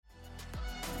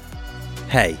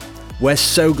Hey, we're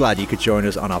so glad you could join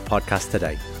us on our podcast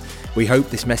today. We hope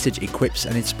this message equips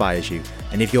and inspires you,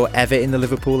 and if you're ever in the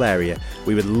Liverpool area,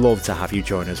 we would love to have you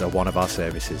join us at one of our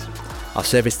services. Our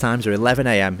service times are 11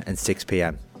 a.m. and 6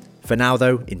 p.m. For now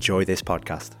though, enjoy this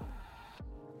podcast.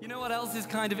 You know what else is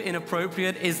kind of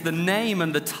inappropriate is the name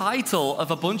and the title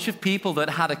of a bunch of people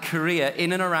that had a career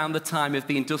in and around the time of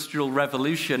the Industrial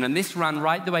Revolution, and this ran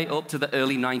right the way up to the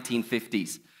early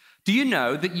 1950s. Do you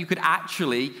know that you could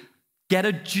actually get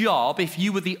a job if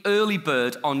you were the early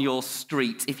bird on your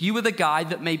street? If you were the guy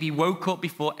that maybe woke up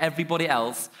before everybody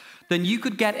else, then you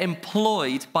could get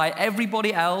employed by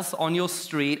everybody else on your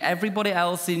street, everybody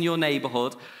else in your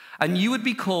neighborhood, and you would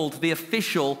be called the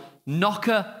official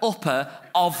knocker-upper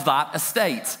of that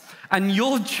estate. And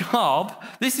your job,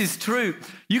 this is true,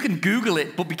 you can Google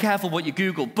it, but be careful what you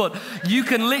Google, but you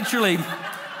can literally...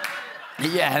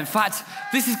 Yeah, in fact,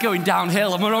 this is going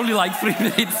downhill and we're only like 3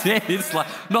 minutes in. It's like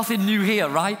nothing new here,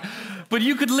 right? But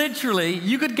you could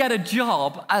get a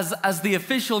job as the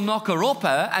official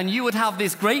knocker-upper, and you would have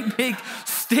this great big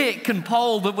stick and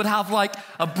pole that would have like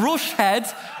a brush head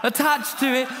attached to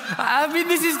it. I mean,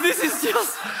 this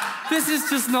is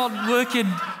just not working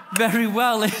very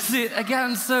well, is it?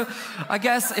 Again, so I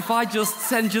guess if I just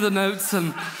send you the notes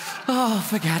and,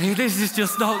 forget it, this is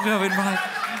just not going right.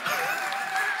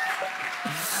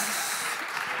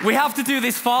 We have to do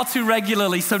this far too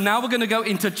regularly, so now we're going to go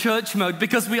into church mode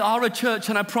because we are a church,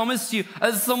 and I promise you,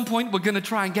 at some point, we're going to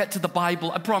try and get to the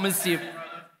Bible. I promise you.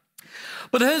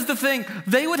 But here's the thing.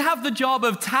 They would have the job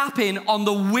of tapping on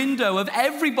the window of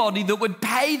everybody that would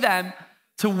pay them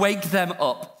to wake them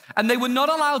up. And they were not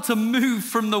allowed to move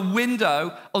from the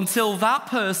window until that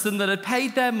person that had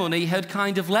paid their money had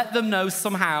kind of let them know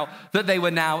somehow that they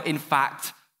were now, in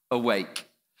fact, awake.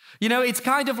 You know, it's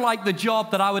kind of like the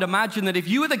job that I would imagine that if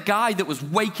you were the guy that was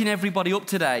waking everybody up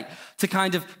today to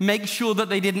kind of make sure that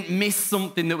they didn't miss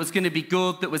something that was going to be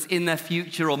good, that was in their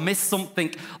future, or miss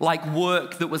something like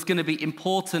work that was going to be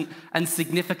important and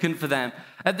significant for them.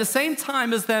 At the same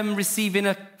time as them receiving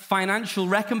a financial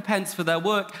recompense for their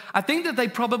work, I think that they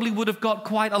probably would have got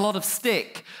quite a lot of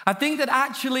stick. I think that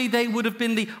actually they would have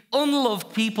been the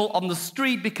unloved people on the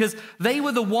street because they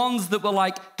were the ones that were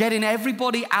like getting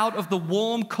everybody out of the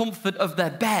warm comfort of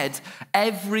their bed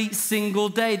every single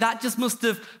day. That just must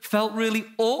have felt really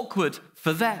awkward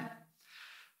for them.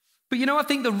 But you know, I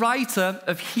think the writer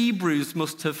of Hebrews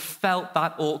must have felt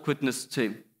that awkwardness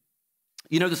too.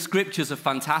 You know, the scriptures are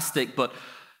fantastic, but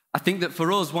I think that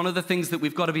for us, one of the things that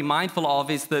we've got to be mindful of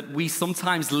is that we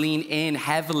sometimes lean in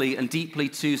heavily and deeply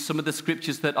to some of the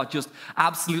scriptures that are just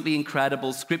absolutely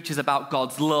incredible, scriptures about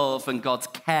God's love and God's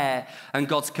care and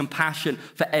God's compassion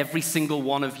for every single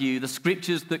one of you, the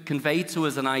scriptures that convey to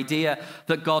us an idea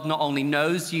that God not only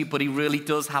knows you, but he really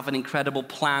does have an incredible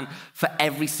plan for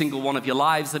every single one of your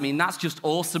lives. I mean, that's just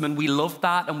awesome, and we love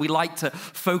that, and we like to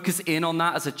focus in on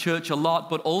that as a church a lot,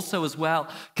 but also as well,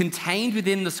 contained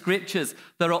within the scriptures,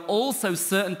 there are also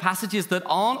certain passages that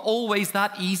aren't always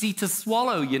that easy to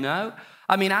swallow, you know?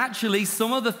 I mean, actually,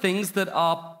 some of the things that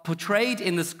are portrayed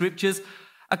in the scriptures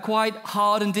are quite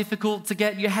hard and difficult to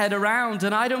get your head around.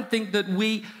 And I don't think that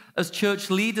we as church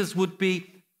leaders would be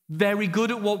very good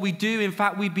at what we do. In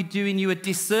fact, we'd be doing you a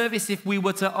disservice if we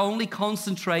were to only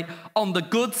concentrate on the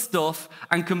good stuff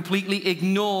and completely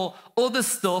ignore other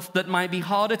stuff that might be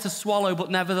harder to swallow,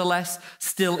 but nevertheless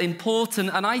still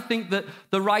important. And I think that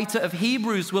the writer of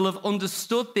Hebrews will have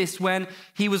understood this when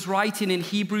he was writing in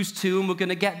Hebrews 2, and we're going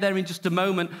to get there in just a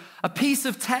moment, a piece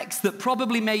of text that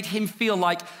probably made him feel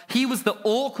like he was the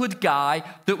awkward guy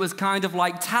that was kind of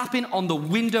like tapping on the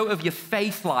window of your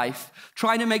faith life,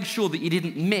 trying to make sure that you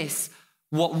didn't miss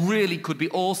what really could be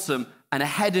awesome and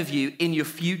ahead of you in your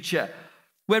future.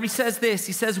 Where he says this,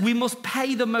 he says, we must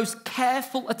pay the most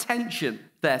careful attention,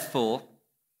 therefore,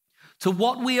 to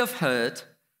what we have heard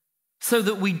so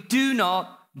that we do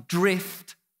not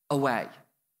drift away.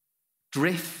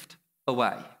 Drift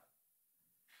away.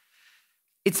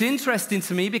 It's interesting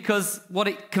to me because what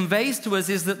it conveys to us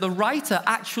is that the writer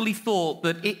actually thought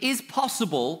that it is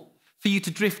possible for you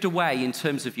to drift away in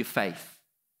terms of your faith.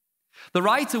 The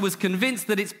writer was convinced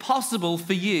that it's possible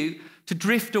for you to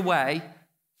drift away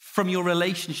from your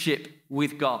relationship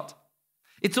with God.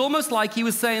 It's almost like he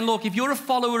was saying, look, if you're a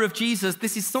follower of Jesus,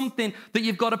 this is something that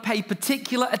you've got to pay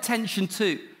particular attention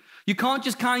to. You can't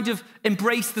just kind of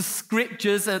embrace the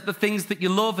scriptures, the things that you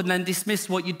love, and then dismiss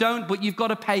what you don't, but you've got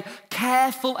to pay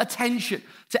careful attention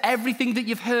to everything that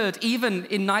you've heard, even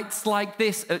in nights like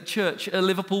this at church, at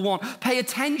Liverpool One. Pay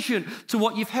attention to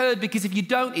what you've heard, because if you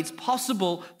don't, it's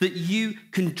possible that you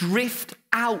can drift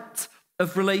out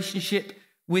of relationship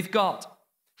with God.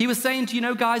 He was saying to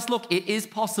you, guys, look, it is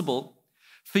possible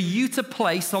for you to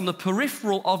place on the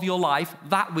peripheral of your life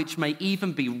that which may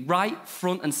even be right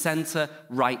front and center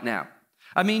right now.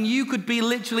 I mean, you could be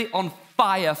literally on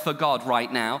fire for God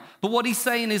right now, but what he's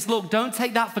saying is, look, don't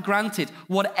take that for granted.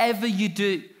 Whatever you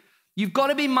do, you've got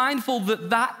to be mindful that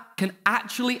that can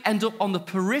actually end up on the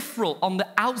peripheral, on the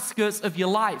outskirts of your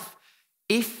life,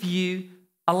 if you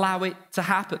allow it to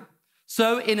happen.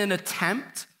 So in an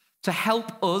attempt to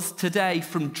help us today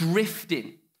from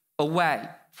drifting away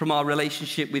from our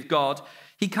relationship with God,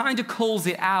 he kind of calls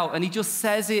it out and he just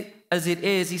says it as it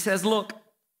is. He says, look,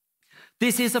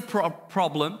 this is a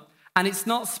problem, and it's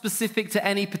not specific to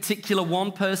any particular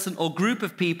one person or group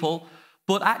of people,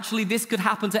 but actually this could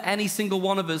happen to any single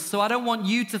one of us. So I don't want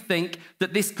you to think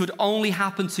that this could only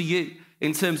happen to you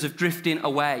in terms of drifting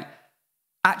away.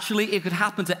 Actually, it could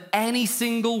happen to any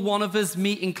single one of us,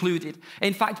 me included.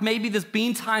 In fact, maybe there's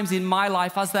been times in my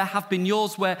life, as there have been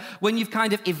yours, where when you've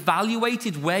kind of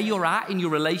evaluated where you're at in your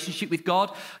relationship with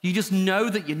God, you just know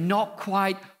that you're not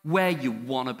quite where you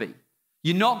want to be.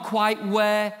 You're not quite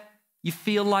where you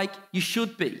feel like you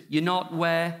should be. You're not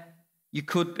where you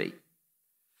could be.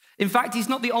 In fact, he's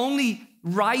not the only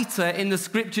writer in the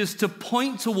scriptures to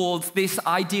point towards this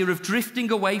idea of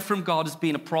drifting away from God as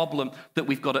being a problem that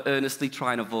we've got to earnestly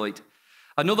try and avoid.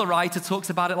 Another writer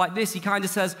talks about it like this. He kind of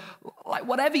says, like,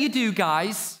 whatever you do,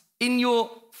 guys, in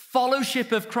your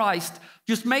fellowship of Christ,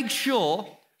 just make sure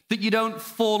that you don't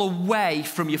fall away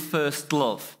from your first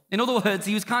love. In other words,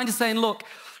 he was kind of saying, look,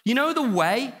 you know the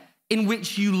way in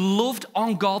which you loved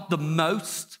on God the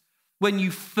most when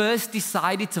you first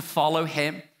decided to follow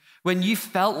him? When you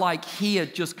felt like he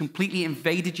had just completely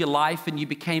invaded your life and you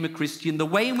became a Christian, the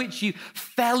way in which you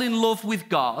fell in love with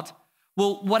God,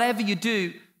 well, whatever you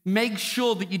do, make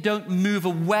sure that you don't move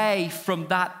away from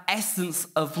that essence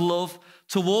of love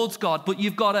towards God, but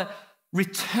you've got to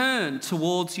return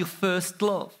towards your first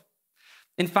love.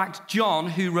 In fact,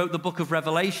 John, who wrote the book of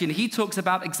Revelation, he talks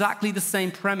about exactly the same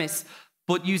premise,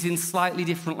 but using slightly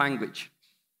different language.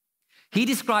 He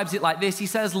describes it like this. He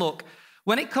says, look,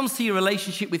 when it comes to your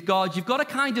relationship with God, you've got to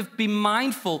kind of be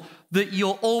mindful that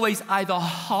you're always either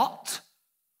hot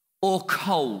or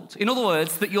cold. In other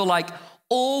words, that you're like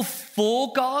all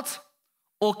for God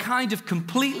or kind of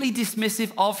completely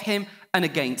dismissive of him and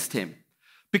against him.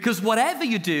 Because whatever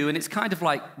you do, and it's kind of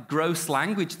like gross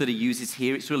language that he uses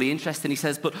here, it's really interesting. He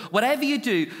says, but whatever you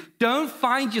do, don't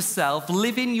find yourself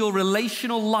living your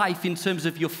relational life in terms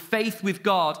of your faith with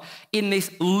God in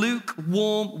this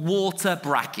lukewarm water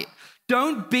bracket.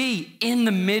 Don't be in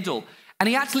the middle. And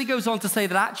he actually goes on to say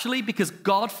that actually because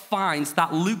God finds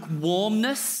that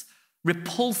lukewarmness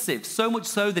repulsive, so much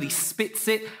so that he spits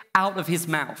it out of his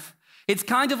mouth. It's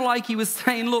kind of like he was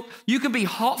saying, look, you can be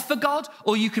hot for God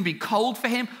or you can be cold for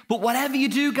him, but whatever you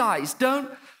do, guys,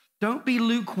 don't be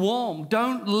lukewarm.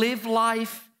 Don't live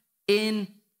life in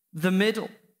the middle.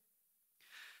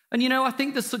 And you know, I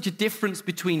think there's such a difference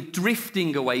between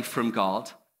drifting away from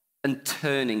God and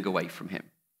turning away from him.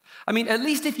 I mean, at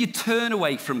least if you turn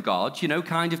away from God, you know,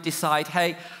 kind of decide,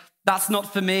 hey, that's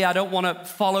not for me. I don't want to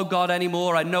follow God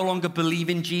anymore. I no longer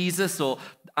believe in Jesus, or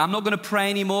I'm not going to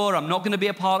pray anymore. I'm not going to be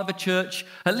a part of a church.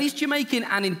 At least you're making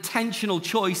an intentional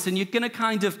choice and you're going to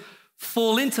kind of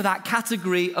fall into that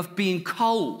category of being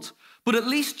cold. But at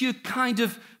least you're kind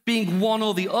of being one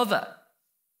or the other.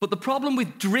 But the problem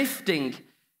with drifting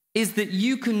is that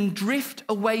you can drift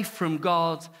away from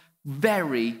God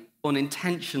very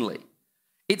unintentionally.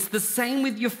 It's the same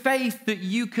with your faith, that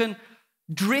you can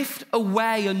drift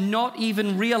away and not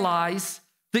even realize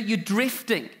that you're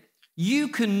drifting. You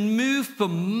can move for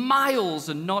miles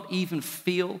and not even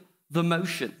feel the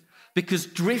motion, because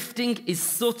drifting is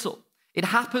subtle. It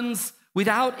happens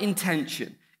without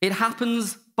intention. It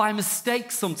happens by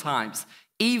mistake sometimes.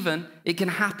 Even it can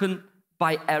happen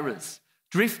by errors.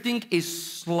 Drifting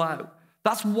is slow.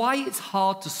 That's why it's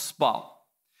hard to spot.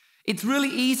 It's really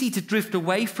easy to drift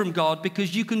away from God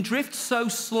because you can drift so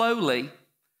slowly,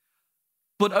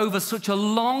 but over such a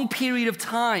long period of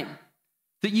time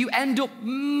that you end up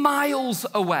miles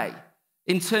away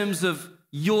in terms of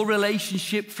your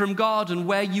relationship from God and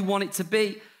where you want it to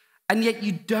be, and yet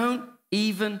you don't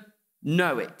even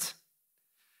know it.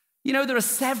 You know, there are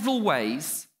several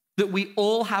ways that we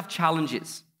all have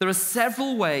challenges. There are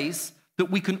several ways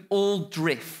that we can all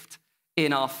drift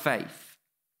in our faith.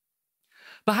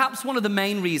 Perhaps one of the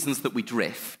main reasons that we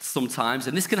drift sometimes,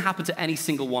 and this can happen to any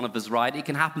single one of us, right? It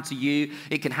can happen to you,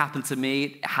 it can happen to me,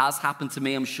 it has happened to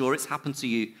me, I'm sure it's happened to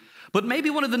you. But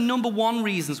maybe one of the number one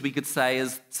reasons we could say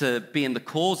is to be in the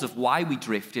cause of why we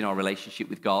drift in our relationship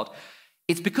with God,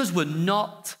 it's because we're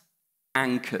not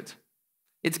anchored.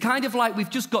 It's kind of like we've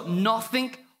just got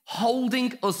nothing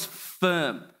holding us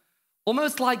firm.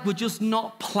 almost like we're just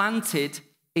not planted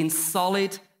in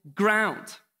solid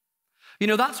ground. You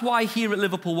know, that's why here at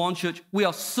Liverpool One Church, we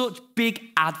are such big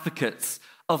advocates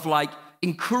of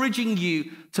encouraging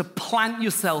you to plant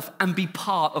yourself and be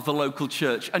part of a local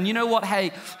church. And you know what?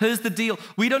 Hey, here's the deal.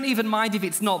 We don't even mind if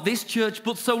it's not this church,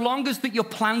 but so long as that you're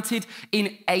planted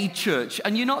in a church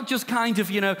and you're not just kind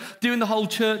of, doing the whole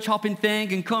church hopping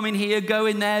thing and coming here,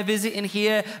 going there, visiting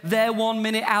here, there 1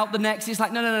 minute, out the next. It's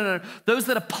like, no. Those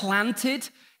that are planted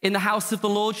in the house of the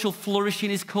Lord shall flourish in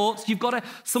his courts. You've got to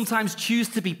sometimes choose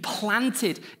to be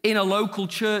planted in a local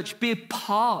church, be a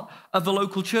part of a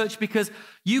local church, because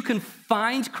you can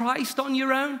find Christ on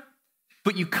your own,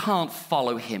 but you can't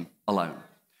follow him alone.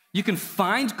 You can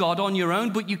find God on your own,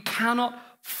 but you cannot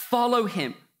follow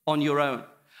him on your own.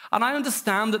 And I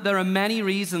understand that there are many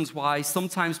reasons why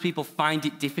sometimes people find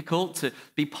it difficult to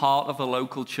be part of a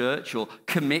local church or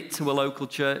commit to a local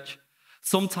church.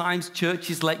 Sometimes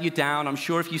churches let you down. I'm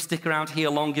sure if you stick around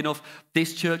here long enough,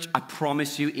 this church, I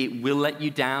promise you, it will let you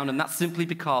down. And that's simply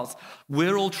because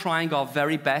we're all trying our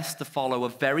very best to follow a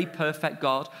very perfect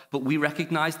God, but we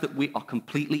recognize that we are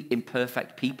completely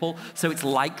imperfect people. So it's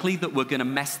likely that we're going to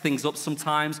mess things up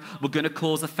sometimes. We're going to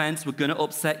cause offense. We're going to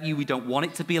upset you. We don't want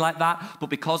it to be like that.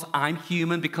 But because I'm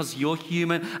human, because you're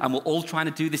human, and we're all trying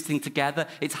to do this thing together,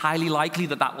 it's highly likely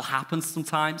that that will happen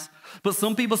sometimes. But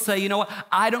some people say, you know what,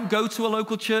 I don't go to a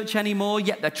local church anymore,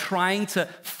 yet they're trying to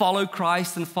follow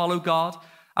Christ and follow God.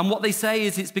 And what they say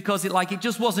is it's because it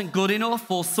just wasn't good enough,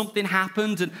 or something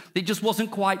happened and it just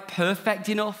wasn't quite perfect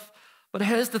enough. But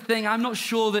here's the thing, I'm not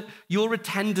sure that your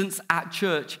attendance at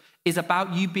church is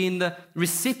about you being the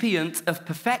recipient of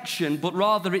perfection, but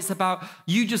rather it's about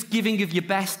you just giving of your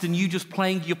best and you just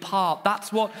playing your part.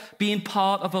 That's what being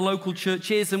part of a local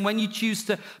church is. And when you choose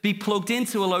to be plugged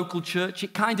into a local church,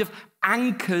 it kind of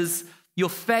anchors your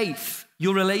faith,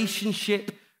 your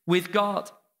relationship with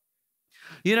God.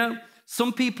 You know,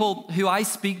 some people who I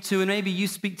speak to, and maybe you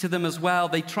speak to them as well,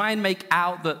 they try and make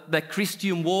out that their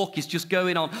Christian walk is just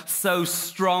going on so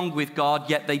strong with God,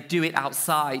 yet they do it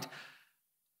outside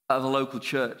of a local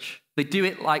church. They do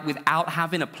it without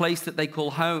having a place that they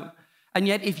call home. And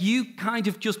yet if you kind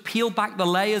of just peel back the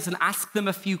layers and ask them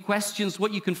a few questions,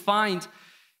 what you can find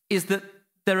is that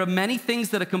there are many things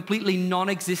that are completely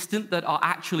non-existent that are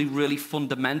actually really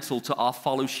fundamental to our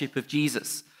fellowship of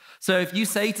Jesus. So if you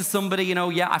say to somebody,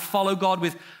 I follow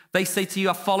God they say to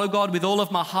you, I follow God with all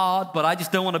of my heart, but I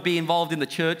just don't want to be involved in the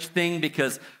church thing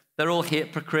because they're all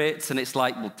hypocrites. And it's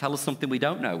like, well, tell us something we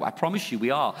don't know. I promise you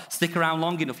we are. Stick around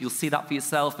long enough, you'll see that for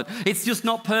yourself. And it's just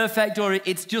not perfect, or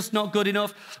it's just not good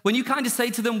enough. When you kind of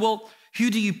say to them, well, who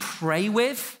do you pray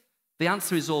with? The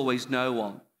answer is always no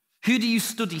one. Who do you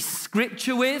study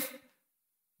scripture with?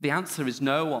 The answer is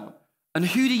no one. And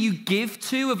who do you give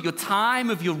to of your time,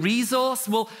 of your resource?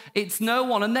 Well, it's no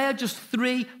one. And they're just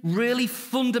three really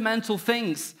fundamental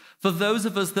things for those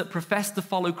of us that profess to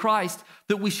follow Christ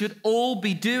that we should all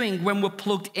be doing when we're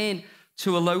plugged in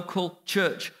to a local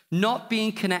church, not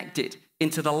being connected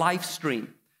into the life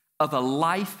stream of a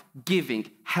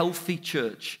life-giving, healthy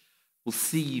church will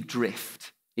see you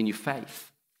drift in your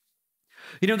faith.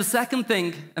 You know, the second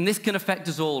thing, and this can affect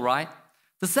us all, right?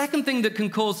 The second thing that can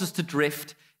cause us to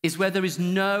drift is where there is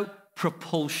no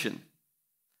propulsion.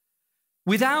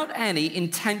 Without any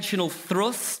intentional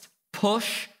thrust,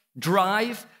 push,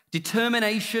 drive,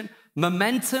 determination,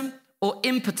 momentum, or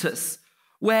impetus,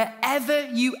 wherever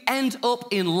you end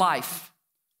up in life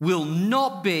will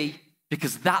not be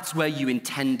because that's where you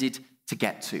intended to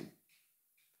get to.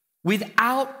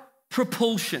 Without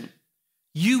propulsion,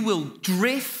 you will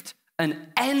drift and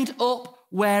end up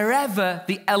wherever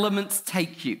the elements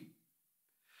take you.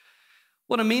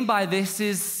 What I mean by this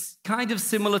is kind of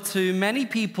similar to many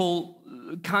people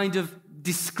kind of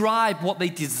describe what they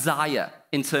desire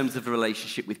in terms of a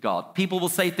relationship with God. People will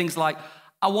say things like,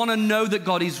 I want to know that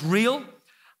God is real.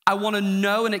 I want to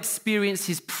know and experience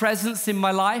his presence in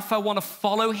my life. I want to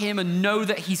follow him and know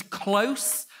that he's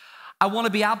close. I want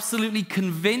to be absolutely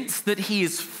convinced that he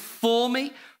is for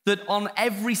me, that on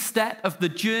every step of the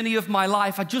journey of my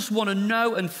life, I just want to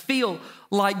know and feel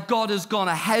like God has gone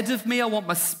ahead of me. I want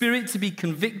my spirit to be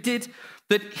convicted,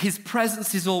 that his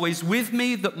presence is always with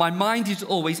me, that my mind is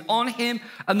always on him,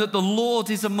 and that the Lord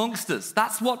is amongst us.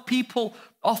 That's what people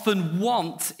often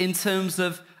want in terms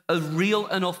of a real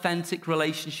and authentic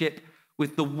relationship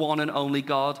with the one and only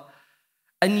God.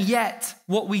 And yet,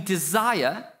 what we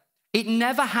desire, it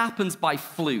never happens by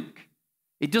fluke.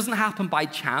 It doesn't happen by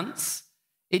chance.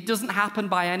 It doesn't happen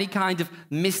by any kind of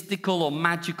mystical or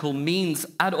magical means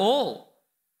at all.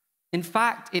 In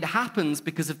fact, it happens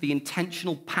because of the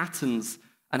intentional patterns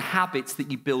and habits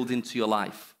that you build into your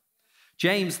life.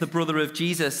 James, the brother of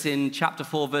Jesus, in chapter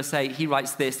 4, verse 8, he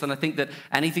writes this, and I think that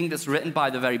anything that's written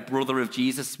by the very brother of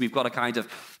Jesus, we've got to kind of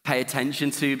pay attention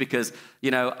to because,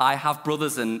 I have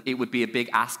brothers, and it would be a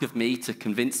big ask of me to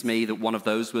convince me that one of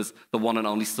those was the one and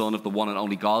only Son of the one and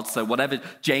only God. So whatever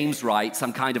James writes,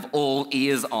 I'm kind of all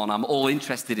ears on. I'm all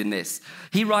interested in this.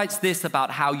 He writes this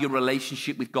about how your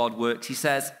relationship with God works. He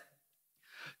says,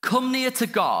 "Come near to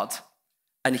God,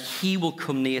 and he will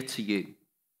come near to you."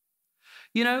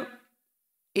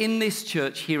 In this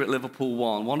church here at Liverpool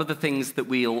one of the things that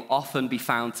we'll often be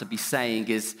found to be saying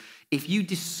is, if you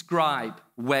describe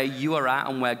where you are at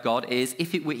and where God is,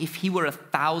 if he were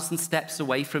 1,000 steps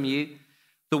away from you,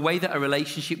 the way that a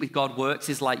relationship with God works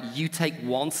is like you take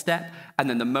one step, and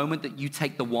then the moment that you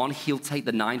take the one, he'll take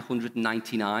the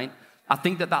 999. I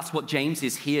think that that's what James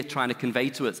is here trying to convey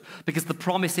to us, because the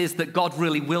promise is that God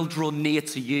really will draw near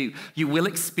to you. You will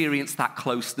experience that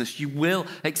closeness. You will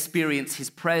experience his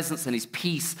presence and his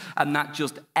peace and that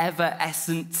just ever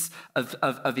essence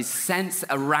of his sense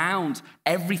around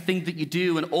everything that you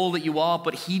do and all that you are.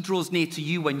 But he draws near to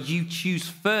you when you choose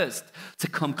first to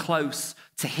come close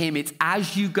to him. It's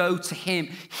as you go to him,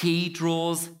 he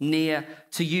draws near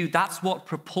to you. That's what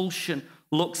propulsion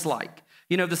looks like.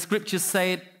 The scriptures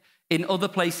say it in other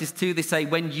places too. They say,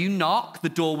 when you knock, the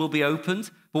door will be opened.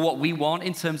 But what we want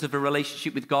in terms of a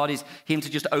relationship with God is him to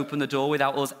just open the door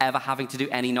without us ever having to do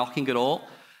any knocking at all.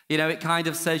 It kind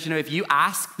of says, if you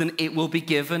ask, then it will be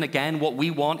given. Again, what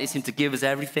we want is him to give us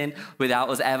everything without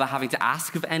us ever having to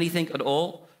ask of anything at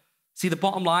all. See, the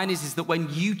bottom line is that when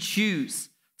you choose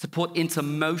to put into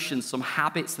motion some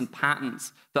habits and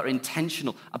patterns that are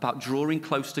intentional about drawing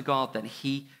close to God, then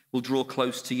he will draw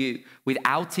close to you.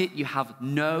 Without it, you have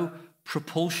no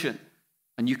propulsion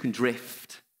and you can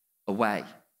drift away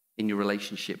in your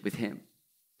relationship with him.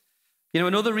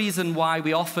 Another reason why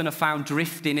we often are found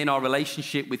drifting in our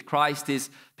relationship with Christ is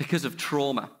because of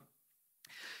trauma.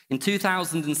 In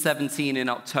 2017, in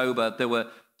October, there were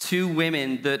 2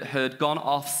 women that had gone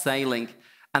off sailing,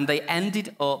 and they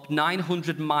ended up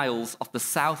 900 miles off the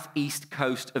southeast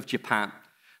coast of Japan.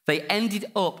 They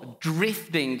ended up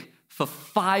drifting for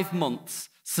 5 months,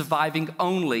 surviving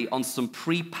only on some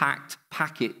pre-packed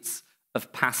packets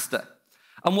of pasta.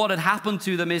 And what had happened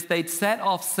to them is they'd set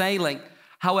off sailing.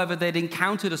 However, they'd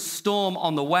encountered a storm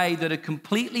on the way that had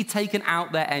completely taken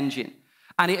out their engine.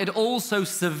 And it had also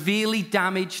severely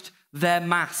damaged their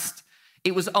mast.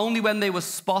 It was only when they were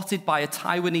spotted by a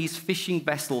Taiwanese fishing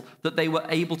vessel that they were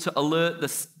able to alert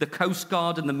the Coast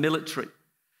Guard and the military.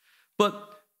 But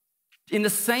in the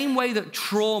same way that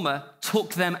trauma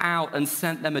took them out and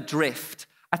sent them adrift,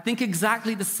 I think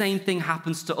exactly the same thing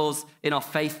happens to us in our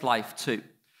faith life too.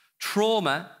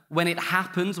 Trauma, when it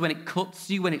happens, when it cuts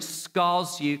you, when it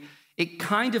scars you, it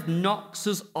kind of knocks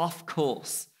us off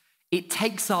course. It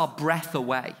takes our breath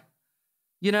away.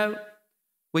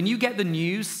 When you get the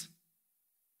news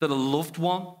that a loved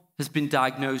one has been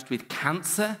diagnosed with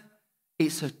cancer,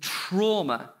 it's a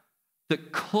trauma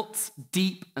that cuts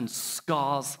deep and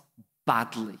scars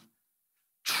badly.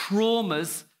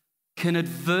 Traumas can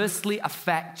adversely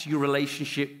affect your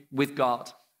relationship with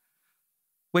God.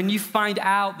 When you find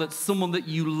out that someone that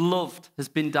you loved has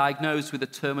been diagnosed with a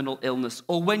terminal illness,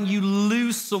 or when you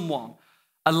lose someone,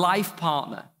 a life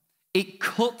partner, it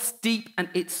cuts deep and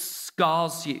it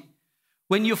scars you.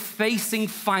 When you're facing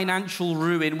financial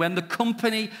ruin, when the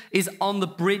company is on the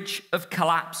bridge of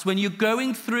collapse, when you're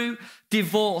going through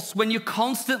divorce, when you're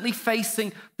constantly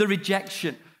facing the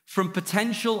rejection from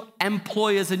potential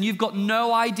employers and you've got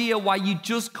no idea why you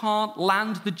just can't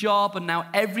land the job and now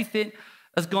everything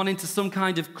has gone into some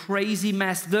kind of crazy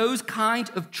mess, those kind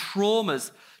of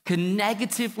traumas can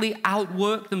negatively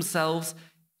outwork themselves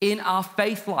in our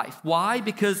faith life. Why?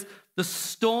 Because the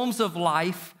storms of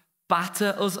life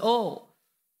batter us all.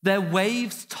 Their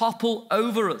waves topple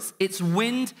over us. Its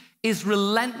wind is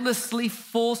relentlessly,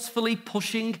 forcefully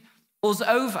pushing us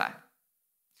over.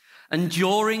 And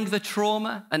during the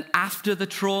trauma and after the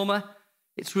trauma,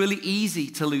 it's really easy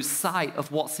to lose sight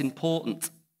of what's important.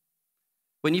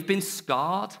 When you've been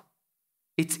scarred,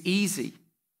 it's easy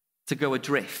to go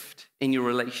adrift in your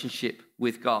relationship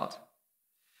with God.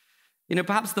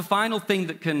 Perhaps the final thing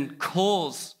that can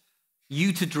cause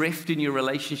you to drift in your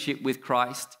relationship with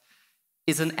Christ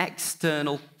is an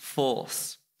external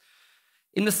force.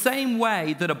 In the same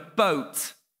way that a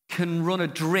boat can run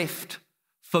adrift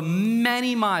for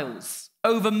many miles,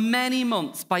 over many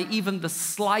months, by even the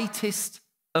slightest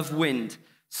of wind,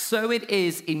 so it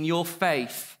is in your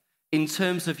faith in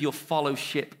terms of your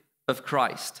fellowship of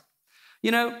Christ.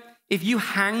 If you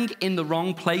hang in the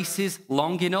wrong places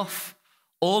long enough,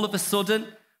 all of a sudden,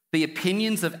 the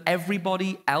opinions of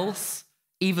everybody else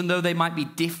even though they might be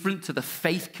different to the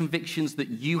faith convictions that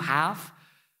you have,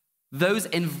 those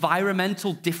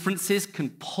environmental differences can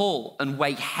pull and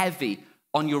weigh heavy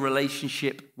on your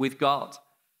relationship with God.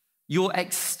 Your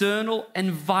external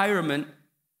environment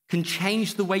can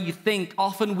change the way you think.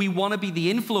 Often we want to be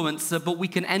the influencer, but we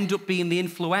can end up being the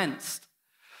influenced.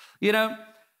 You know,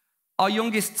 our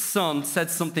youngest son said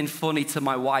something funny to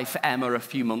my wife, Emma, a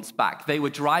few months back. They were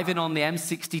driving on the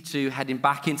M62 heading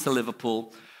back into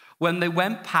Liverpool when they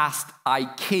went past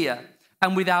IKEA.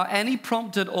 And without any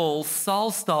prompt at all,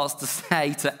 Saul starts to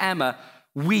say to Emma,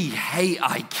 "We hate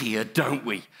IKEA, don't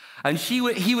we?" And he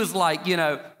was like,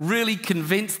 really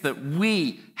convinced that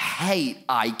we hate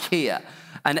IKEA.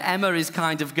 And Emma is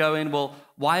kind of going, "Well,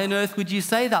 why on earth would you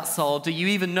say that, Saul? Do you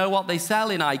even know what they sell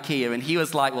in IKEA?" And he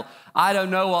was like, "Well, I don't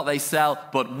know what they sell,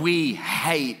 but we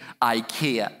hate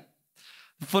IKEA."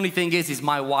 The funny thing is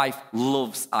my wife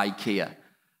loves IKEA.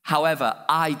 However,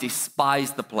 I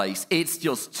despise the place. It's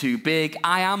just too big.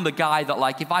 I am the guy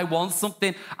that, if I want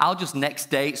something, I'll just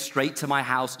next day straight to my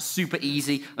house, super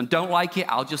easy, and don't like it,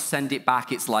 I'll just send it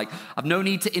back. It's like, I've no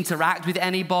need to interact with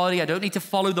anybody. I don't need to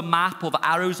follow the map or the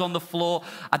arrows on the floor.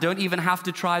 I don't even have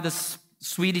to try the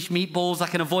Swedish meatballs. I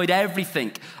can avoid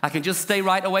everything. I can just stay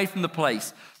right away from the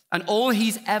place. And all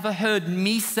he's ever heard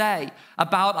me say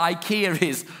about IKEA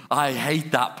is, "I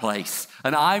hate that place,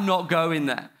 and I'm not going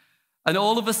there." And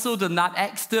all of a sudden, that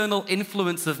external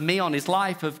influence of me on his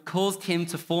life have caused him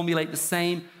to formulate the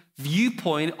same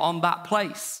viewpoint on that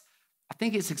place. I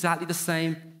think it's exactly the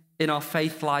same in our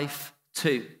faith life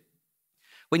too.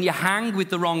 When you hang with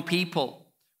the wrong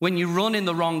people, when you run in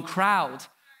the wrong crowd,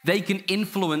 they can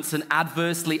influence and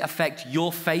adversely affect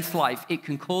your faith life. It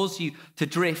can cause you to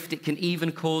drift. It can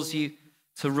even cause you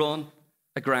to run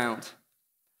aground.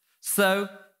 So,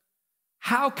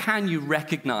 how can you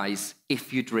recognize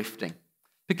if you're drifting?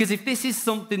 Because if this is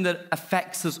something that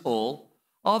affects us all,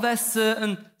 are there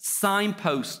certain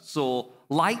signposts or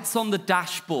lights on the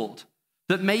dashboard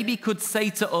that maybe could say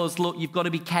to us, "Look, you've got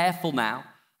to be careful now."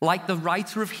 Like the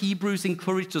writer of Hebrews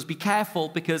encouraged us, be careful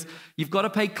because you've got to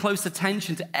pay close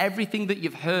attention to everything that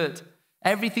you've heard,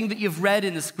 everything that you've read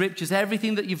in the scriptures,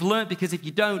 everything that you've learned, because if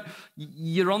you don't,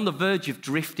 you're on the verge of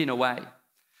drifting away.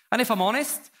 And if I'm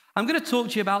honest, I'm going to talk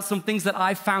to you about some things that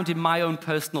I've found in my own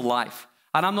personal life.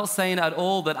 And I'm not saying at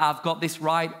all that I've got this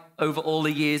right over all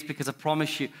the years, because I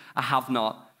promise you I have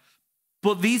not.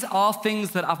 But these are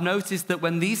things that I've noticed that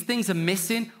when these things are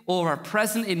missing or are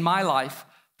present in my life,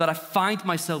 that I find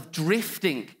myself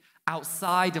drifting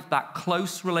outside of that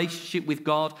close relationship with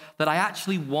God that I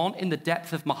actually want in the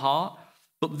depth of my heart.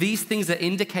 But these things are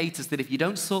indicators that if you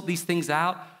don't sort these things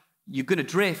out, you're going to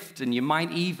drift and you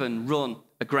might even run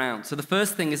aground. So the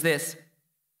first thing is this.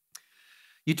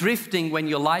 You're drifting when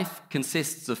your life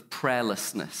consists of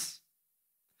prayerlessness.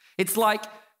 It's like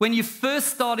when you first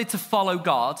started to follow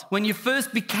God, when you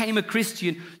first became a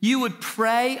Christian, you would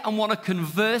pray and want to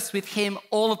converse with Him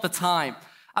all of the time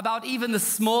about even the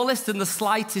smallest and the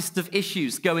slightest of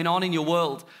issues going on in your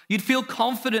world. You'd feel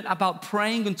confident about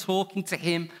praying and talking to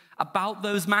Him about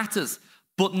those matters.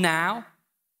 But now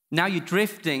you're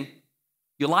drifting.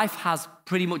 Your life has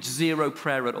pretty much zero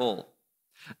prayer at all.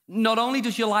 Not only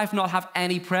does your life not have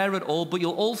any prayer at all, but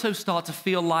you'll also start to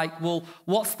feel like, well,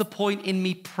 what's the point in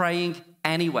me praying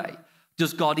anyway?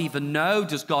 Does God even know?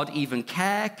 Does God even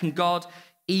care? Can God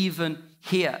even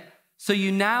hear? So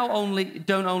you now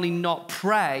don't only not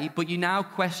pray, but you now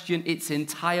question its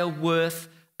entire worth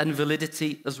and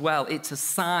validity as well. It's a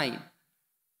sign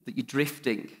that you're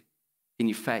drifting in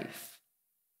your faith.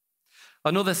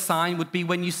 Another sign would be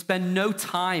when you spend no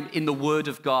time in the Word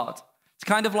of God. It's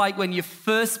kind of like when you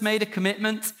first made a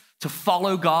commitment to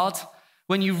follow God,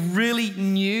 when you really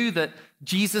knew that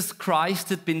Jesus Christ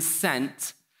had been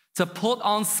sent to put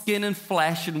on skin and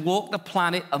flesh and walk the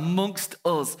planet amongst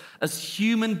us as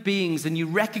human beings, and you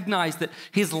recognized that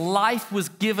His life was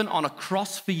given on a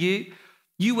cross for you.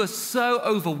 You were so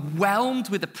overwhelmed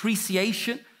with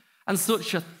appreciation and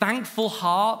such a thankful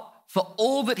heart for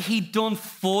all that He'd done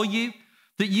for you,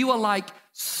 that you were like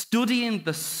studying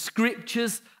the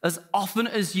scriptures as often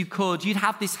as you could. You'd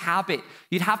have this habit,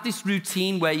 you'd have this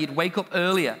routine where you'd wake up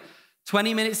earlier,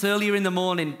 20 minutes earlier in the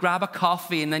morning, grab a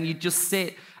coffee, and then you'd just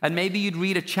sit, and maybe you'd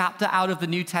read a chapter out of the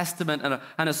New Testament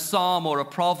and a psalm or a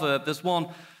proverb. There's one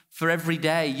for every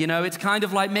day. You know, it's kind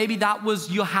of like maybe that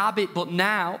was your habit, but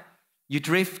now you're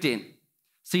drifting.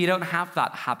 So you don't have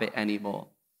that habit anymore.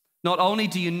 Not only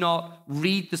do you not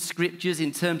read the scriptures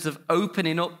in terms of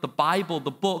opening up the Bible, the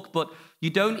book, but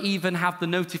you don't even have the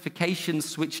notifications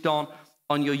switched on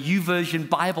your YouVersion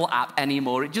Bible app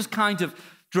anymore. It just kind of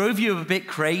drove you a bit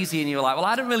crazy, and you were like, well,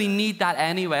 I don't really need that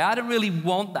anyway. I don't really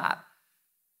want that.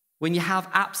 when you have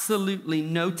absolutely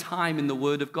no time in the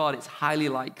Word of God, it's highly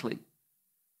likely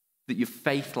that your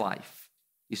faith life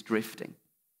is drifting.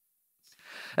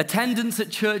 Attendance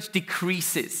at church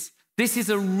decreases. This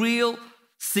is a real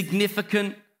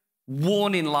significant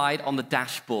warning light on the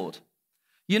dashboard.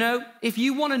 You know, if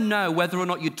you want to know whether or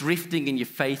not you're drifting in your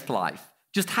faith life,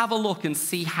 just have a look and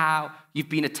see how you've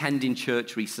been attending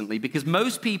church recently. Because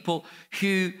most people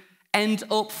who end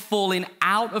up falling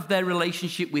out of their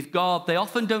relationship with God, they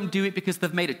often don't do it because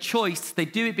they've made a choice. They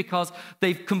do it because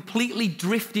they've completely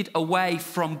drifted away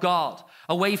from God,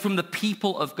 away from the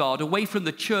people of God, away from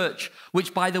the church,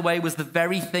 which, by the way, was the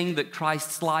very thing that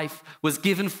Christ's life was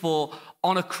given for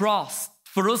on a cross,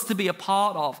 for us to be a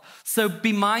part of. So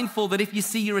be mindful that if you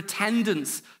see your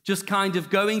attendance just kind of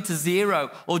going to zero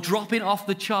or dropping off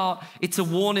the chart, it's a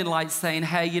warning light saying,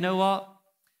 hey, you know what?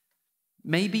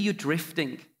 Maybe you're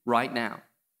drifting right now.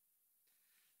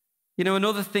 You know,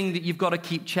 another thing that you've got to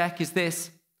keep check is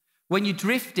this. When you're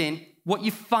drifting, what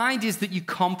you find is that you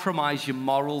compromise your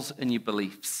morals and your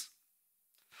beliefs.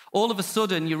 All of a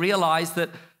sudden, you realize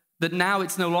that now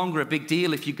it's no longer a big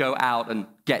deal if you go out and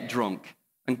get drunk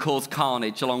and cause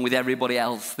carnage along with everybody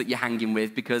else that you're hanging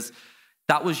with, because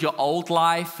that was your old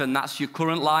life and that's your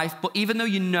current life. But even though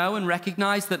you know and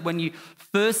recognize that when you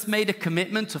first made a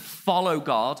commitment to follow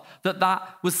God,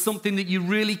 that was something that you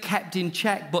really kept in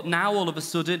check, but now all of a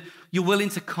sudden you're willing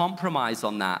to compromise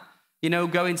on that. You know,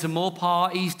 going to more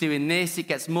parties, doing this, it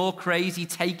gets more crazy,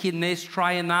 taking this,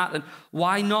 trying that. And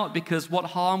why not? Because what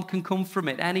harm can come from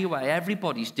it anyway?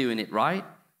 Everybody's doing it, right?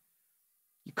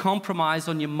 You compromise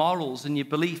on your morals and your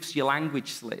beliefs, your language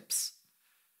slips.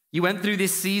 You went through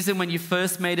this season when you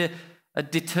first made a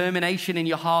determination in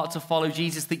your heart to follow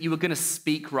Jesus that you were going to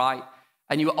speak right,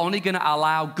 and you were only going to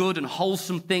allow good and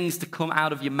wholesome things to come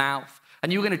out of your mouth,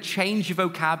 and you were going to change your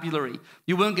vocabulary.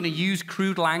 You weren't going to use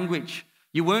crude language.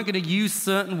 You weren't going to use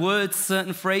certain words,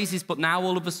 certain phrases, but now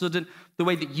all of a sudden, the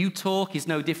way that you talk is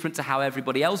no different to how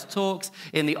everybody else talks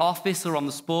in the office or on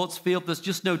the sports field. There's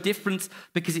just no difference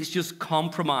because it's just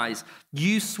compromise.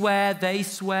 You swear,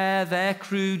 they're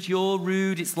crude, you're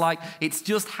rude. It's like, it's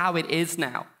just how it is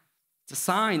now. It's a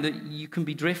sign that you can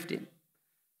be drifting.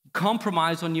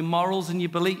 Compromise on your morals and your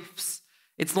beliefs.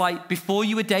 It's like before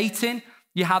you were dating,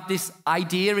 you had this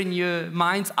idea in your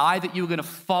mind's eye that you were going to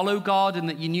follow God and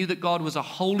that you knew that God was a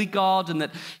holy God and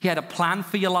that he had a plan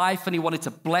for your life and he wanted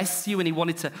to bless you and he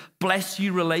wanted to bless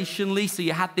you relationally. So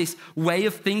you had this way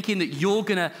of thinking that you're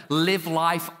going to live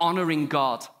life honoring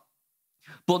God.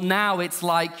 But now it's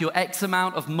like you're X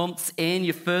amount of months in,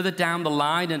 you're further down the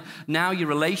line, and now your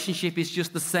relationship is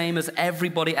just the same as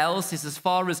everybody else's. As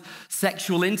far as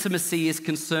sexual intimacy is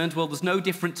concerned, well, there's no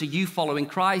different to you following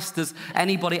Christ as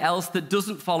anybody else that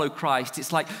doesn't follow Christ.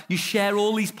 It's like you share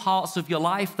all these parts of your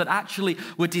life that actually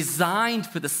were designed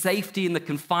for the safety and the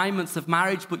confinements of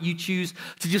marriage, but you choose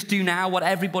to just do now what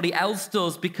everybody else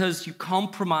does because you're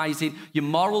compromising your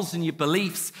morals and your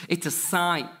beliefs. It's a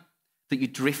sign that you're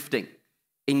drifting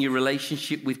in your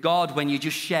relationship with God when you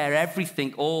just share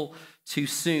everything all too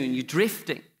soon. You're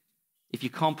drifting if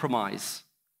you compromise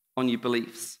on your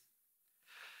beliefs.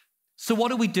 So what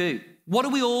do we do? What do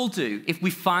we all do if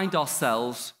we find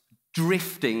ourselves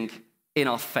drifting in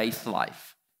our faith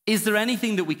life? Is there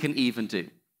anything that we can even do?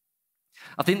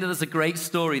 I think that there's a great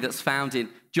story that's found in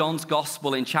John's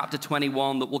Gospel in chapter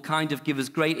 21 that will kind of give us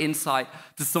great insight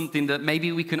to something that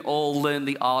maybe we can all learn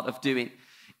the art of doing.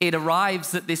 It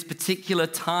arrives at this particular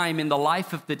time in the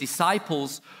life of the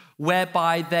disciples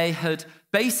whereby they had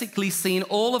basically seen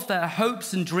all of their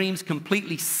hopes and dreams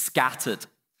completely scattered.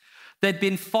 They'd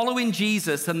been following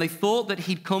Jesus and they thought that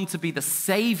he'd come to be the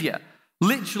savior,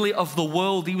 literally, of the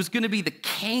world. He was going to be the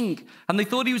king. And they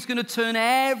thought he was going to turn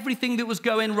everything that was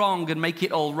going wrong and make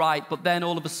it all right. But then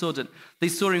all of a sudden, they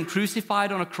saw him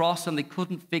crucified on a cross and they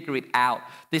couldn't figure it out.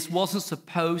 This wasn't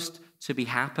supposed to be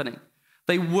happening.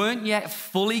 They weren't yet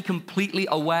fully, completely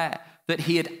aware that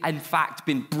he had, in fact,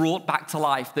 been brought back to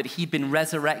life, that he'd been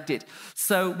resurrected.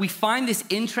 So we find this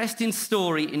interesting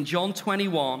story in John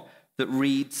 21 that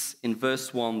reads in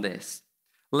verse 1 this.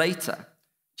 Later,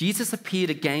 Jesus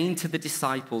appeared again to the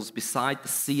disciples beside the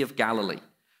Sea of Galilee.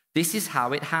 This is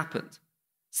how it happened.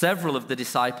 Several of the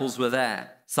disciples were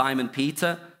there. Simon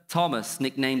Peter, Thomas,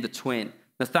 nicknamed the twin,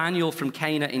 Nathanael from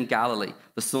Cana in Galilee,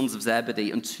 the sons of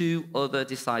Zebedee, and 2 other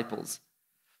disciples.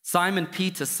 Simon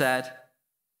Peter said,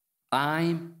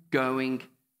 I'm going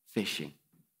fishing.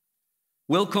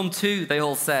 We'll come too, they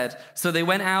all said. So they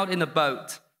went out in the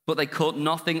boat, but they caught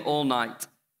nothing all night.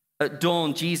 At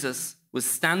dawn, Jesus was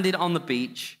standing on the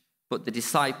beach, but the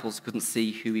disciples couldn't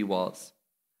see who he was.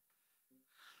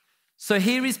 So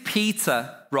here is Peter,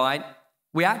 right?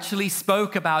 We actually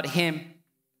spoke about him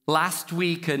last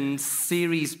week in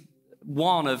series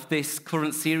 1 of this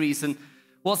current series. And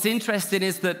what's interesting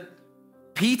is that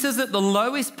Peter's at the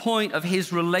lowest point of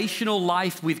his relational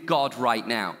life with God right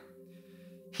now.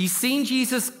 He's seen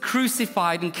Jesus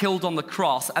crucified and killed on the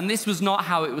cross, and this was not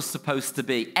how it was supposed to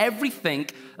be. Everything,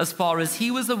 as far as he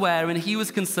was aware and he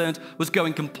was concerned, was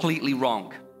going completely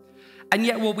wrong. And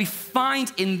yet what we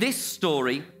find in this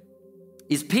story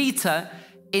is Peter,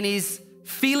 in his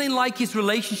feeling like his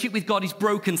relationship with God is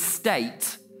broken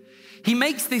state, he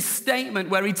makes this statement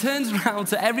where he turns around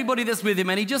to everybody that's with him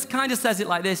and he just kind of says it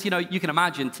like this. You know, you can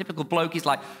imagine, typical bloke, he's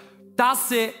like,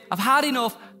 that's it, I've had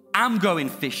enough, I'm going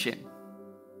fishing.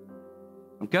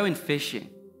 I'm going fishing.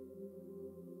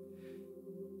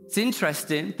 It's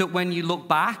interesting that when you look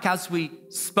back, as we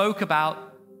spoke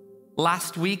about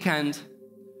last weekend,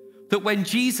 that when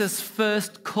Jesus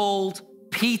first called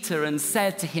Peter and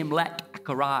said to him, "Lek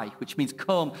akarai," which means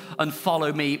come and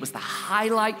follow me, it was the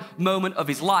highlight moment of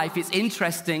his life. It's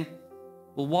interesting.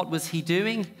 Well, what was he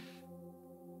doing?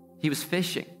 He was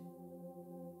fishing.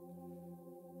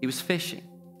 He was fishing.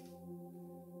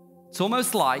 It's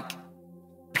almost like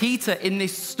Peter, in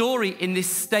this story, in this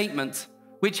statement,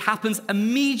 which happens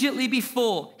immediately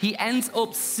before he ends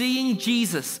up seeing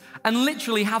Jesus and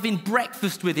literally having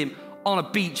breakfast with him on a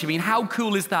beach. I mean, how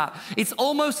cool is that? It's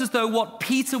almost as though what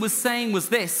Peter was saying was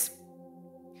this: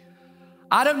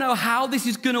 I don't know how this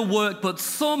is going to work, but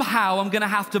somehow I'm going to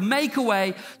have to make a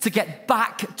way to get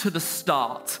back to the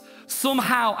start.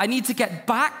 Somehow I need to get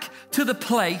back to the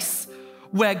place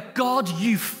where, God,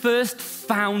 you first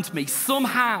found me.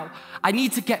 Somehow I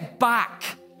need to get back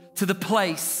to the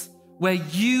place where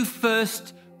you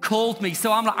first called me.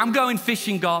 So I'm like, I'm going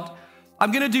fishing, God.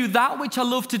 I'm going to do that which I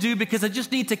love to do because I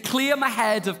just need to clear my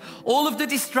head of all of the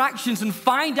distractions and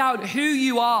find out who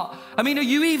you are. I mean, are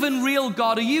you even real,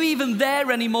 God? Are you even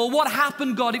there anymore? What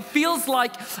happened, God? It feels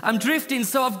like I'm drifting,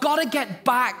 so I've got to get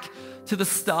back to the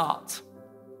start.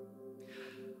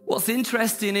 What's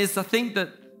interesting is I think that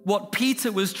what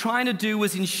Peter was trying to do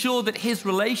was ensure that his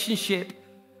relationship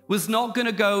was not going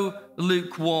to go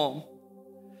lukewarm.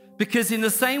 Because in the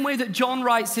same way that John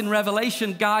writes in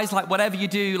Revelation, guys, like whatever you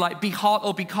do, like be hot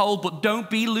or be cold, but don't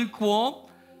be lukewarm.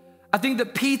 I think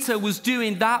that Peter was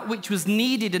doing that which was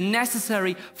needed and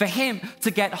necessary for him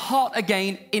to get hot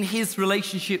again in his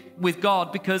relationship with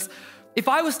God. Because if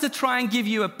I was to try and give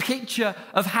you a picture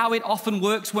of how it often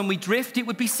works when we drift, it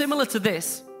would be similar to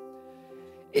this.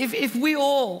 If we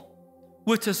all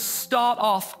were to start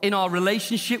off in our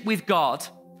relationship with God,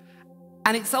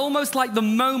 and it's almost like the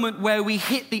moment where we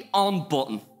hit the on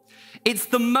button. It's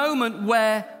the moment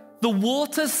where the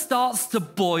water starts to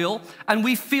boil and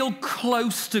we feel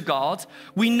close to God.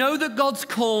 We know that God's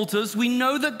called us. We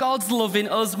know that God's loving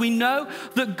us. We know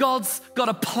that God's got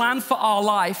a plan for our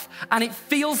life. And it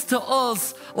feels to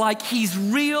us like He's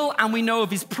real, and we know of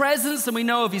His presence and we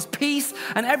know of His peace,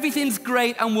 and everything's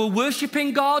great, and we're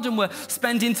worshiping God and we're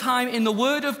spending time in the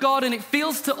Word of God. And it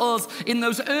feels to us in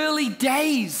those early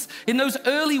days, in those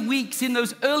early weeks, in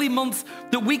those early months,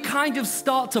 that we kind of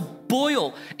start to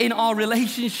boil in our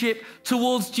relationship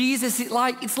towards Jesus.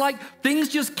 It's like things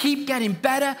just keep getting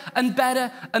better and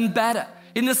better and better.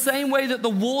 In the same way that the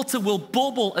water will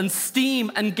bubble and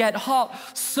steam and get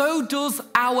hot, so does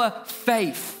our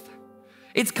faith.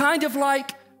 It's kind of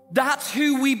like that's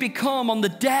who we become on the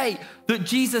day that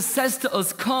Jesus says to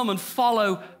us, come and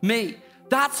follow me.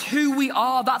 That's who we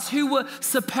are. That's who we're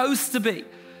supposed to be.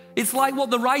 It's like what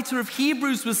the writer of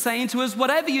Hebrews was saying to us: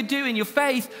 whatever you do in your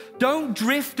faith, don't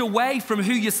drift away from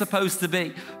who you're supposed to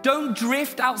be. Don't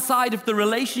drift outside of the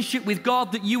relationship with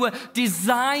God that you were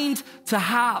designed to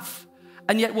have.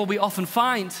 And yet what we often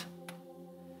find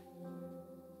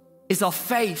is our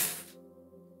faith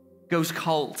goes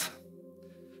cold.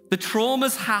 The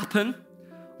traumas happen,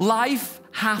 life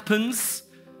happens,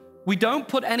 we don't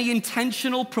put any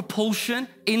intentional propulsion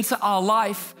into our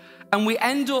life, and we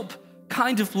end up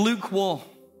kind of lukewarm,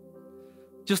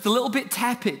 just a little bit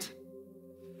tepid,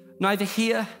 neither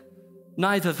here,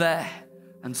 neither there.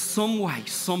 And some way,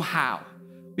 somehow,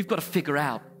 we've got to figure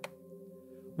out,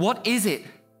 what is it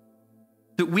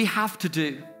that we have to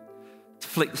do to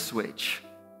flick the switch?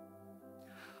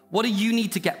 What do you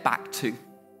need to get back to?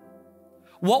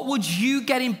 What would you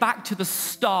getting back to the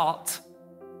start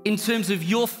in terms of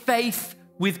your faith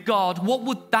with God, what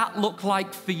would that look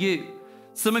like for you?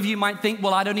 Some of you might think,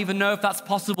 well, I don't even know if that's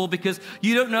possible because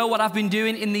you don't know what I've been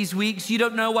doing in these weeks. You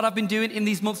don't know what I've been doing in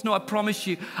these months. No, I promise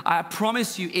you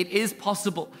it is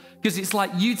possible, because it's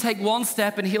like you take one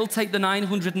step and He'll take the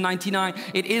 999.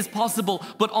 It is possible,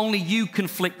 but only you can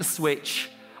flick the switch.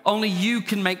 Only you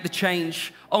can make the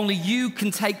change. Only you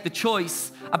can take the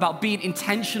choice about being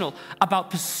intentional, about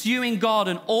pursuing God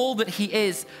and all that He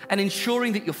is, and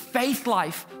ensuring that your faith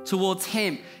life towards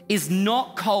Him is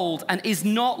not cold and is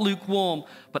not lukewarm,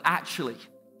 but actually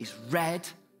is red,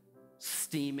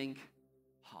 steaming